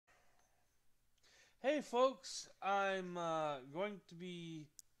Hey folks, I'm going to be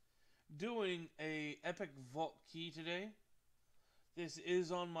doing a Epic Vault Key today. This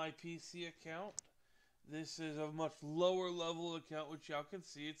is on my PC account. This is a much lower level account, which y'all can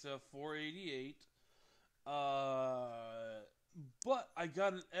see. It's a 488. But I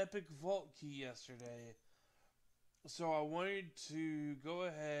got an Epic Vault Key yesterday, so I wanted to go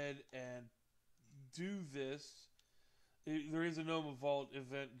ahead and do this. There is a Noma Vault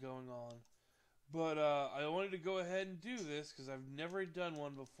event going on. But I wanted to go ahead and do this because I've never done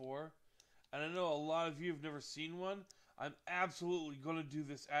one before. And I know a lot of you have never seen one. I'm absolutely going to do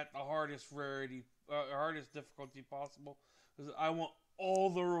this at the hardest hardest difficulty possible. Because I want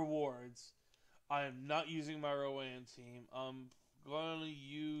all the rewards. I am not using my Rowan team. I'm going to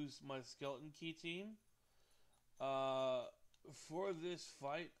use my Skeleton Key team. For this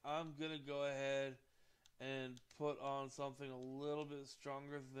fight, I'm going to go ahead and put on something a little bit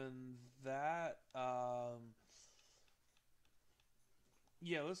stronger than that.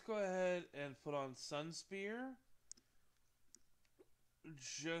 Yeah, let's go ahead and put on Sun Spear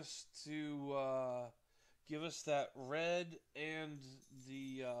just to give us that red and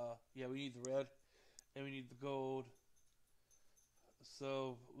the yeah, we need the red and we need the gold.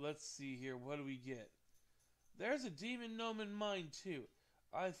 So let's see here. What do we get? There's a demon gnome in mine too.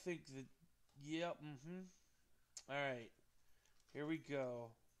 I think that. Yep. All right. Here we go.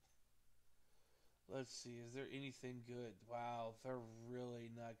 Let's see, is there anything good? Wow, they're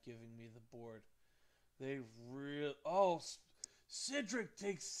really not giving me the board. They really... Oh, Cedric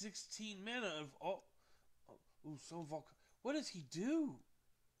takes 16 mana of... Ooh, so Volk... What does he do?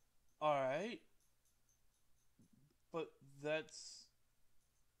 Alright. But that's...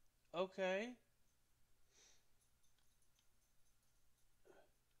 Okay.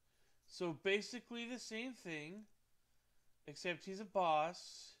 So basically the same thing, except he's a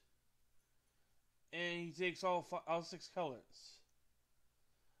boss, and he takes all six colors.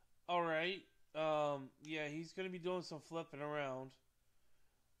 Alright. Yeah, he's going to be doing some flipping around.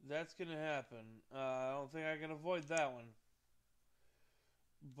 That's going to happen. I don't think I can avoid that one.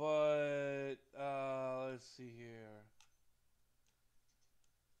 But, let's see here.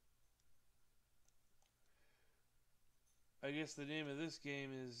 I guess the name of this game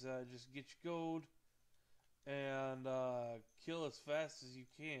is just get your gold and kill as fast as you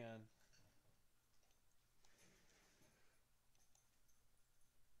can.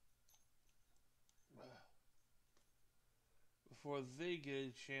 Before they get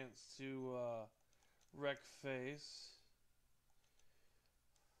a chance to wreck face.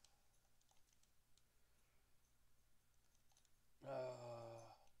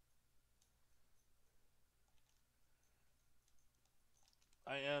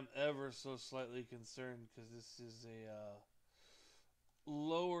 I am ever so slightly concerned because this is a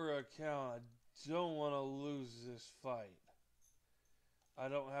lower account. I don't want to lose this fight. I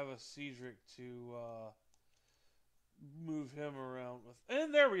don't have a Cedric to move him around with.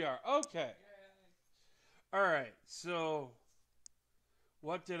 And there we are. Okay. Alright, so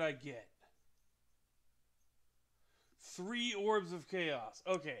what did I get? 3 Orbs of Chaos.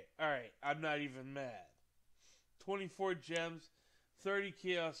 Okay, alright. I'm not even mad. 24 gems, 30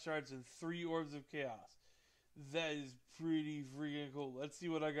 Chaos Shards, and 3 Orbs of Chaos. That is pretty freaking cool. Let's see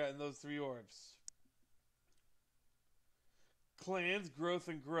what I got in those 3 orbs. Clans, growth,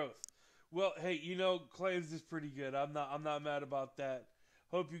 and growth. Well, hey, you know, Clans is pretty good. I'm not mad about that.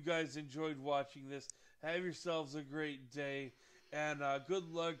 Hope you guys enjoyed watching this. Have yourselves a great day, and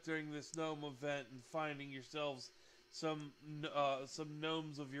good luck during this gnome event and finding yourselves some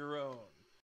gnomes of your own.